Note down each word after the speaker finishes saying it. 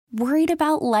Worried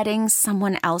about letting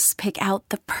someone else pick out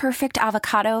the perfect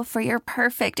avocado for your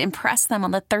perfect impress them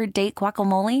on the third date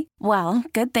guacamole? Well,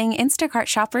 good thing Instacart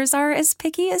shoppers are as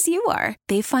picky as you are.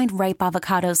 They find ripe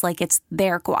avocados like it's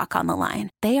their guac on the line.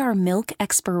 They are milk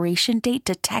expiration date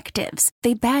detectives.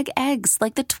 They bag eggs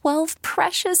like the 12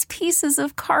 precious pieces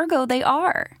of cargo they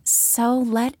are. So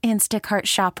let Instacart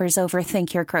shoppers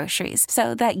overthink your groceries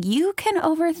so that you can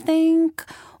overthink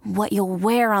what you'll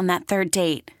wear on that third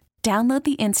date. Download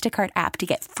the Instacart app to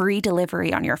get free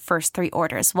delivery on your first 3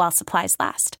 orders while supplies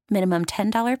last. Minimum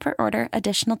 $10 per order.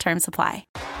 Additional terms apply.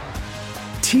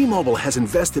 T-Mobile has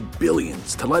invested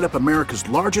billions to light up America's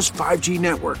largest 5G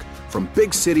network, from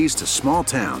big cities to small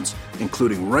towns,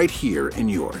 including right here in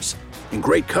yours. And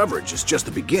great coverage is just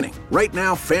the beginning. Right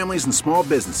now, families and small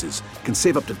businesses can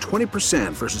save up to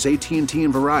 20% versus AT&T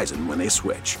and Verizon when they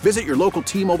switch. Visit your local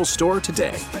T-Mobile store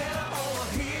today.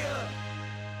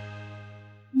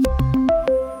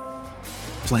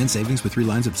 Plan savings with 3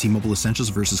 lines of T-Mobile Essentials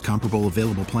versus comparable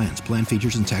available plans. Plan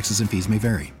features and taxes and fees may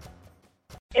vary.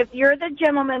 If you're the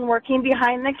gentleman working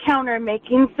behind the counter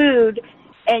making food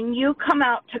and you come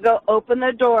out to go open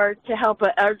the door to help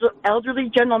an elderly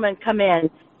gentleman come in,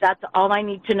 that's all I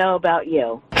need to know about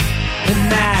you. And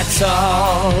that's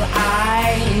all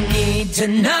I need to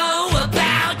know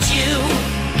about you.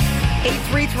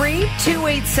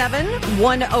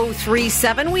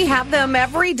 833-287-1037. We have them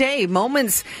every day.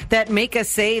 Moments that make us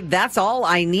say, that's all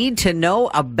I need to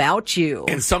know about you.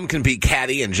 And some can be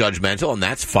catty and judgmental, and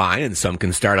that's fine. And some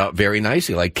can start out very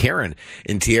nicely, like Karen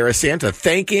in Tierra Santa,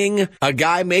 thanking a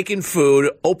guy making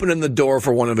food, opening the door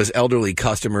for one of his elderly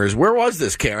customers. Where was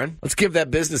this, Karen? Let's give that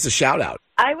business a shout out.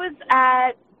 I was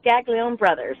at Gaglione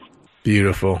Brothers.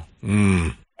 Beautiful.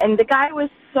 And the guy was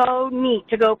so neat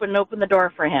to go open the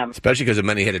door for him. Especially because it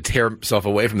meant he had to tear himself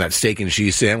away from that steak and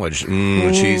cheese sandwich.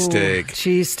 Cheesesteak.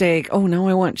 Cheesesteak. Oh, now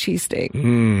I want cheesesteak.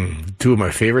 2 of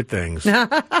my favorite things.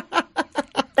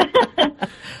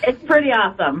 It's pretty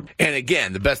awesome. And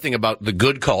again, the best thing about the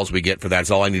good calls we get for That's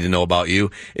All I Need to Know About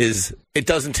You is it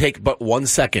doesn't take but 1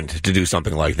 second to do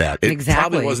something like that. It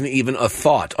probably wasn't even a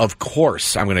thought. Of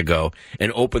course, I'm going to go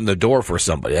and open the door for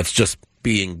somebody. That's just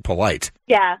being polite.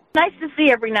 Yeah. Nice to see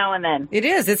every now and then. It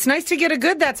is. It's nice to get a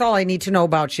good That's All I Need to Know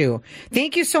About You.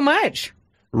 Thank you so much.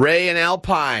 Ray and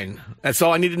Alpine, that's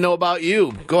all I need to know about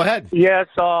you. Go ahead. Yeah,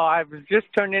 so I've just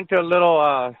turned into a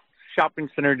little shopping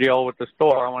center deal with the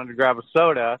store. I wanted to grab a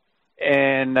soda,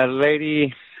 and a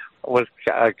lady was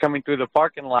coming through the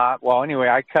parking lot. Well, anyway,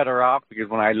 I cut her off because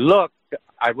when I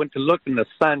went to look, and the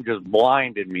sun just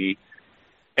blinded me,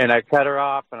 and I cut her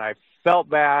off, and I felt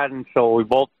bad, and so we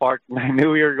both parked, and I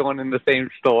knew we were going in the same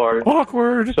store.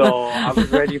 Awkward. So I was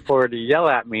ready for her to yell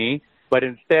at me, but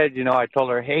instead, I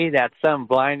told her, hey, that sun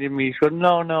blinded me. She goes,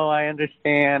 no, I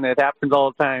understand. It happens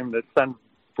all the time. The sun's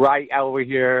bright over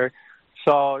here.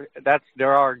 So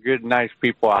there are good, nice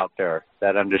people out there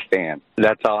that understand.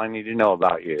 That's all I need to know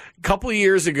about you. A couple of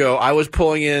years ago, I was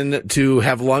pulling in to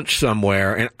have lunch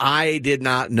somewhere, and I did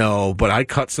not know, but I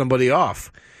cut somebody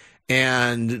off.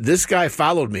 And this guy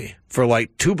followed me for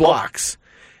like 2 blocks.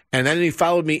 And then he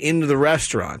followed me into the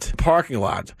restaurant parking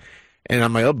lot. And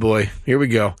I'm like, oh, boy, here we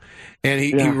go. And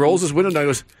he rolls his window down and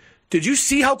goes, did you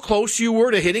see how close you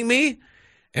were to hitting me?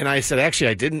 And I said, actually,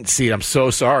 I didn't see it. I'm so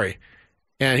sorry.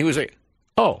 And he was like,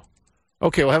 oh,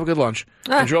 okay, well, have a good lunch.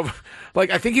 And drove.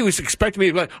 I think he was expecting me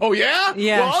to be like, oh, yeah?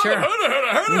 Yeah, well, sure.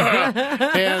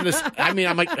 And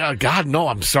I'm like, oh, God, no,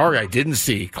 I'm sorry. I didn't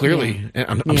see clearly. Yeah.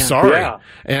 I'm sorry. Yeah.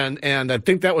 And I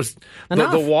think that was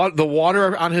the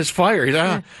water on his fire. He's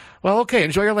like, well, okay,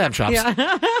 enjoy your lamb chops.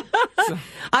 Yeah.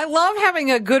 I love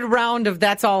having a good round of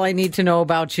That's All I Need to Know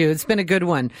About You. It's been a good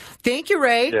one. Thank you,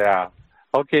 Ray. Yeah.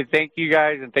 Okay, thank you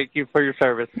guys, and thank you for your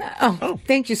service. Oh,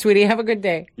 thank you, sweetie. Have a good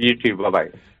day. You too. Bye-bye.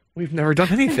 We've never done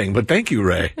anything, but thank you,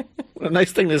 Ray. What a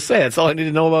nice thing to say. That's all I need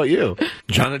to know about you.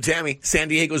 John and Tammy, San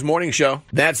Diego's morning show.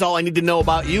 That's all I need to know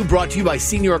about you. Brought to you by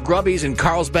Senior Grubbies in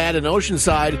Carlsbad and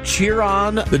Oceanside. Cheer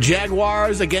on the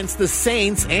Jaguars against the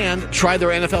Saints and try their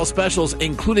NFL specials,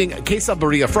 including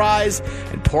quesadilla fries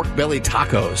and pork belly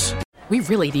tacos. We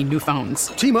really need new phones.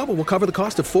 T-Mobile will cover the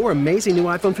cost of 4 amazing new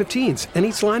iPhone 15s, and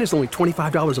each line is only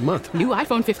 $25 a month. New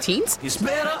iPhone 15s? It's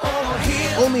better over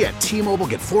here. Only at T-Mobile,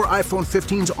 get 4 iPhone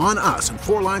 15s on us and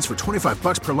 4 lines for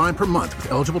 $25 per line per month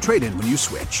with eligible trade-in when you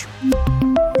switch.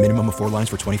 Minimum of 4 lines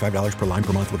for $25 per line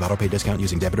per month with autopay discount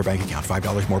using debit or bank account.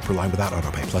 $5 more per line without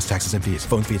autopay, plus taxes and fees.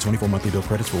 Phone fee at 24 monthly bill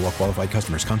credits for well-qualified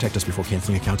customers. Contact us before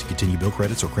canceling account to continue bill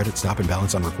credits or credit stop and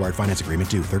balance on required finance agreement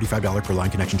due. $35 per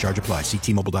line connection charge applies. See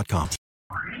T-Mobile.com.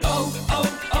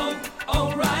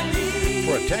 O'Reilly.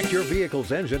 For a Protect your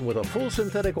vehicle's engine with a full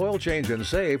synthetic oil change and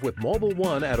save with Mobil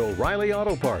 1 at O'Reilly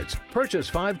Auto Parts. Purchase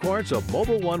 5 quarts of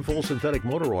Mobil 1 full synthetic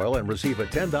motor oil and receive a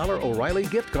 $10 O'Reilly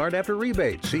gift card after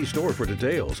rebate. See store for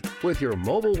details. With your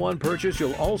Mobil 1 purchase,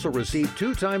 you'll also receive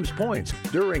 2 times points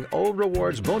during O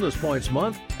Rewards Bonus Points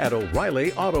Month at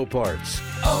O'Reilly Auto Parts.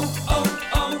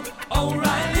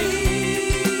 O'Reilly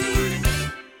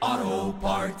Auto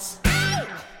Parts.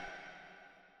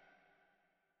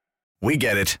 We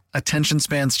get it. Attention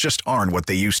spans just aren't what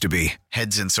they used to be.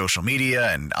 Heads in social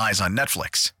media and eyes on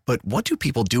Netflix. But what do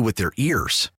people do with their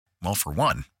ears? Well, for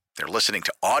one, they're listening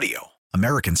to audio.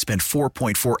 Americans spend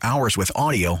 4.4 hours with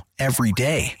audio every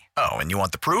day. Oh, and you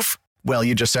want the proof? Well,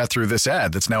 you just sat through this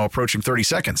ad that's now approaching 30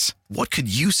 seconds. What could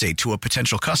you say to a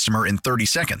potential customer in 30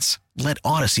 seconds? Let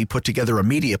Odyssey put together a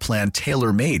media plan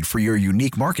tailor-made for your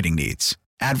unique marketing needs.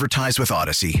 Advertise with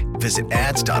Odyssey. Visit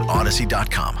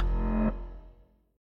ads.odyssey.com.